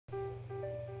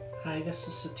Hi, this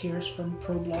is Satiris from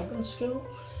Pro Blogging School.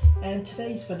 In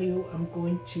today's video I'm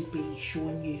going to be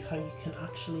showing you how you can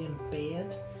actually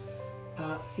embed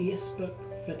a Facebook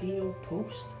video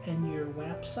post in your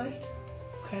website.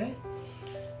 Okay,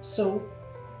 so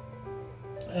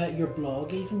your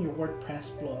blog, even your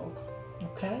WordPress blog.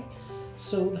 Okay,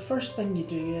 so the first thing you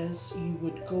do is you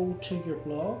would go to your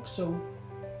blog. So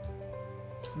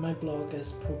my blog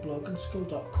is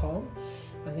probloggingschool.com,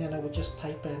 and then I would just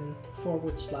type in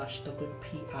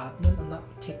 /WP admin, and that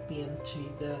would take me into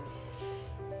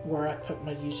where I put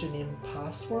my username and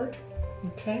password.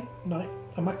 Okay, now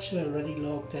I'm actually already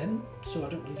logged in, so I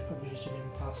don't need to put my username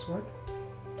and password.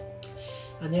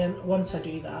 And then once I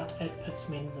do that, it puts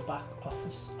me in the back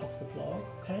office of the blog.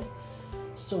 Okay,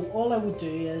 so all I would do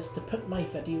is to put my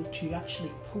video, to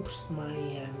actually post my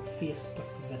Facebook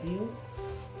video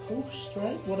post,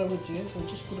 right? What I would do is I'll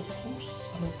just go to posts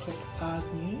and I'll click add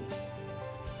new.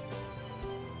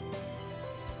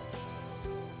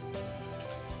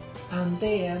 And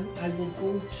then I will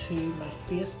go to my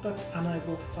Facebook and I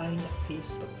will find a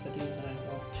Facebook video that I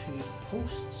want to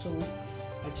post. So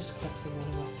I just click on one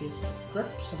of my Facebook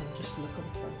groups and I'm just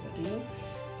looking for a video.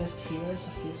 This here is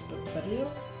a Facebook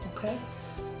video. Okay,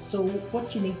 so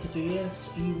what you need to do is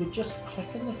you would just click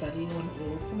on the video and it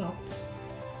will open up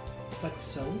like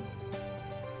so.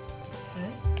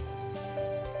 Okay,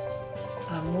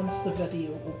 and once the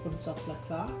video opens up like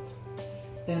that,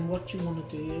 then what you want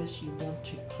to do is you want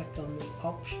to click on the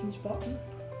options button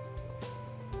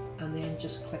and then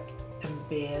just click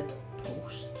embed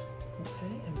post.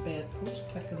 Okay, embed post,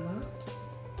 click on that.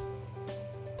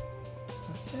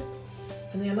 That's it.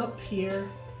 And then up here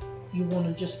you want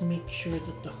to just make sure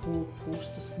that the whole post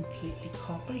is completely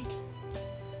copied.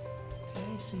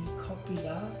 Okay, so you copy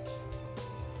that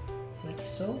like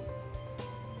so,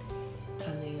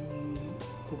 and then you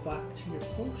go back to your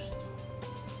post.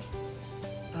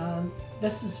 And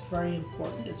this is very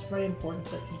important. It's very important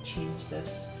that you change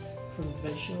this from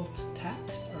visual to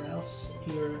text, or else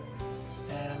your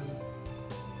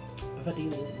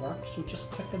video won't work. So just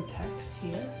click on text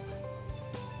here,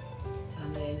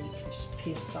 and then you can just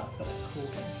paste that bit of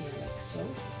code in here like so.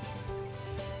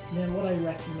 And then what I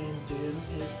recommend doing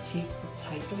is take the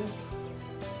title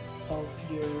of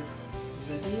your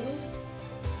video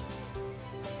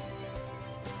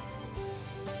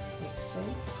like so,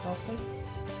 copy,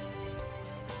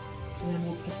 and then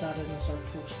we'll put that in as our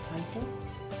post title,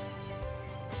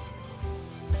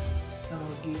 and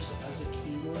I'll use it as a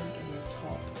keyword in the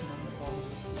top and on the bottom of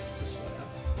the post as well.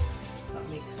 That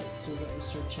makes it so that the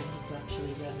search engines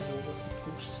actually then know what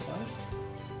the post's about.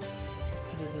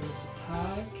 Put it in as a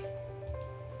tag,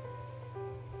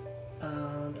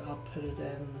 and I'll put it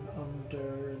in under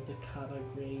the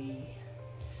category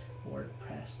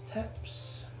WordPress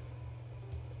tips.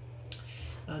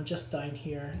 And just down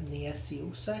here in the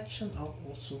SEO section, I'll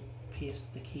also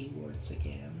paste the keywords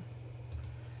again,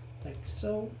 like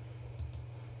so.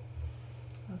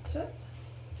 That's it.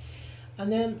 And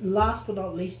then last but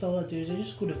not least, all I do is I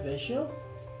just go to visual,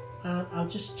 and I'll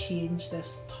just change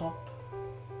this top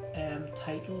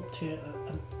title to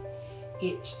an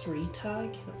H3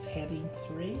 tag, that's heading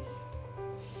 3,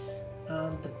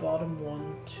 and the bottom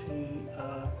one to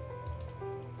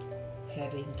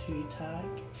heading 2 tag.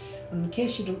 And in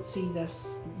case you don't see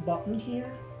this button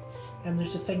here,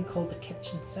 there's a thing called the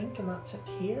kitchen sink, and that's it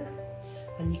here,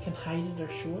 and you can hide it or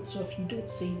show it. So if you don't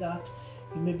see that,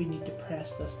 you maybe need to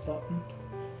press this button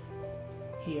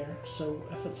here. So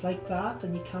if it's like that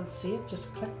and you can't see it,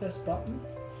 just click this button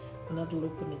and it'll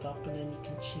open it up, and then you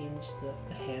can change the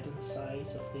head and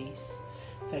size of these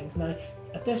things. Now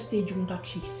at this stage you won't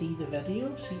actually see the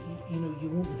video, so you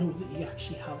won't know that you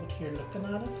actually have it here looking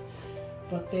at it.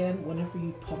 But then whenever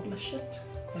you publish it,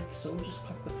 like so, just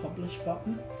click the publish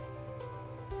button.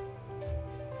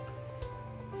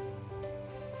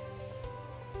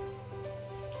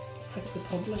 Click the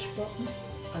publish button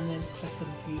and then click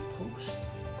on view post.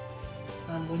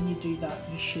 And when you do that,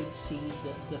 you should see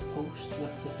the post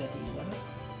with the video in it.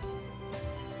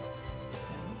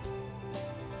 Okay.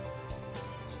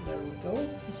 So there we go.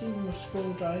 You see when we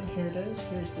scroll down, here it is.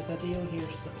 Here's the video,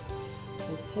 here's the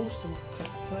post, and we'll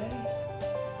click play.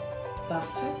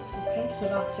 That's it. Okay, so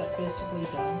that's it, basically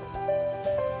done.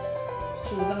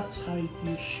 So that's how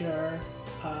you share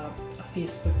a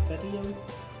Facebook video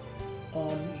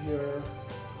on your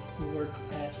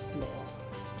WordPress blog.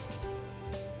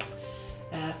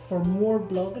 For more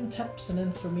blogging tips and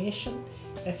information,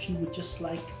 if you would just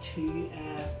like to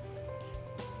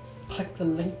click the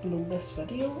link below this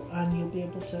video, and you'll be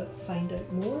able to find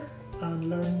out more and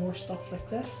learn more stuff like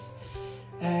this.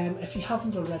 If you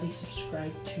haven't already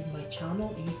subscribed to my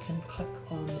channel, you can click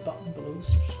on the button below, the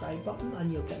subscribe button,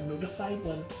 and you'll get notified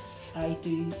when I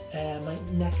do my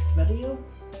next video.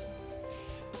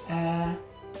 I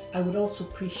would also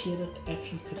appreciate it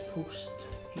if you could post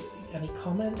any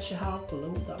comments you have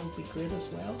below. That would be great as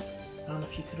well. And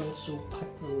if you could also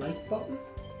click the like button.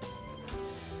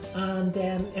 And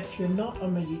if you're not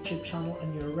on my YouTube channel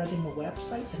and you're already on my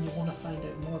website and you want to find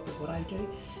out more about what I do,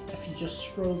 if you just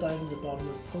scroll down to the bottom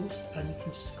of the post and you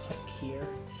can just click here,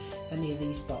 any of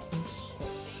these buttons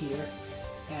here,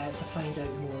 to find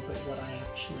out more about what I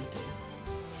actually do.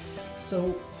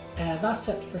 So that's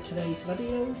it for today's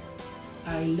video.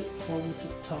 I look forward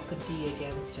to talking to you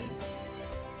again soon.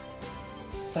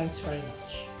 Thanks very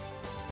much.